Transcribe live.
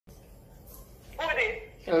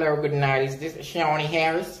Hello, good night. Is this Shawnee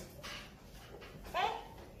Harris?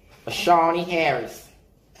 Shawnee Harris.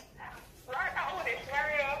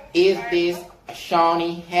 Is this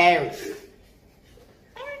Shawnee Harris?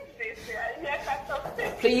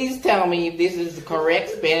 Please tell me if this is the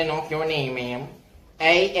correct spelling of your name, ma'am.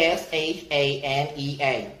 Ashanea.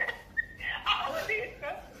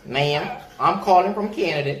 Ma'am, I'm calling from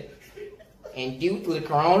Canada, and due to the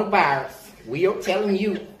coronavirus, we are telling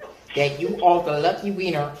you that you are the lucky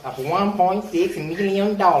winner of $1.6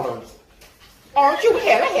 million. Aren't you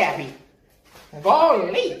hella happy?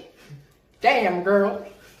 Golly. Damn, girl.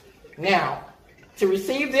 Now, to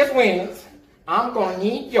receive this winnings, I'm going to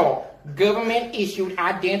need your government-issued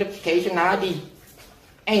identification ID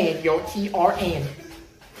and your TRN.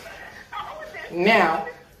 Now,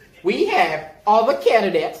 we have other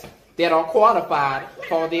candidates that are qualified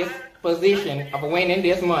for this position of winning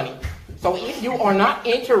this money. So if you are not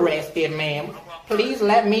interested, ma'am, please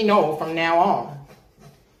let me know from now on.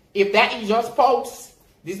 If that is your spouse,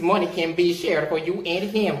 this money can be shared for you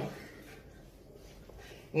and him.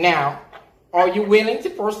 Now, are you willing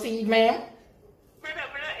to proceed, ma'am?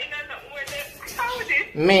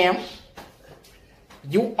 Ma'am,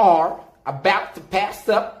 you are about to pass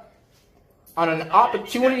up on an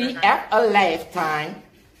opportunity of a lifetime.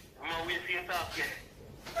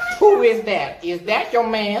 Who is that? Is that your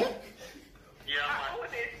man?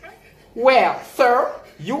 Well, sir,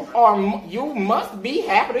 you must be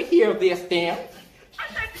happy to hear this then.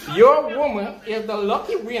 Your woman is the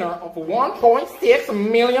lucky winner of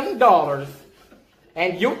 $1.6 million.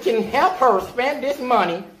 And you can help her spend this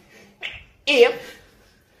money if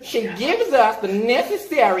she gives us the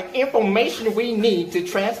necessary information we need to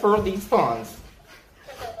transfer these funds.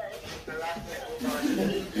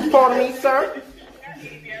 Pardon me, sir?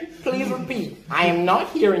 Please repeat. I am not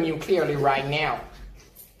hearing you clearly right now.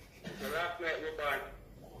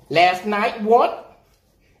 Last night, what?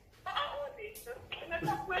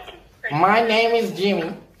 My name is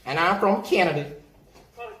Jimmy, and I'm from Canada.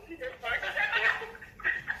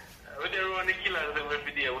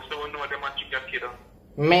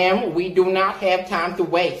 Ma'am, we do not have time to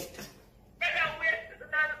waste.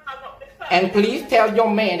 And please tell your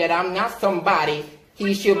man that I'm not somebody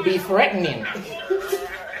he should be threatening.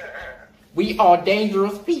 We are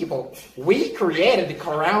dangerous people. We created the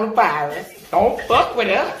coronavirus. Don't fuck with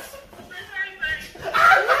us.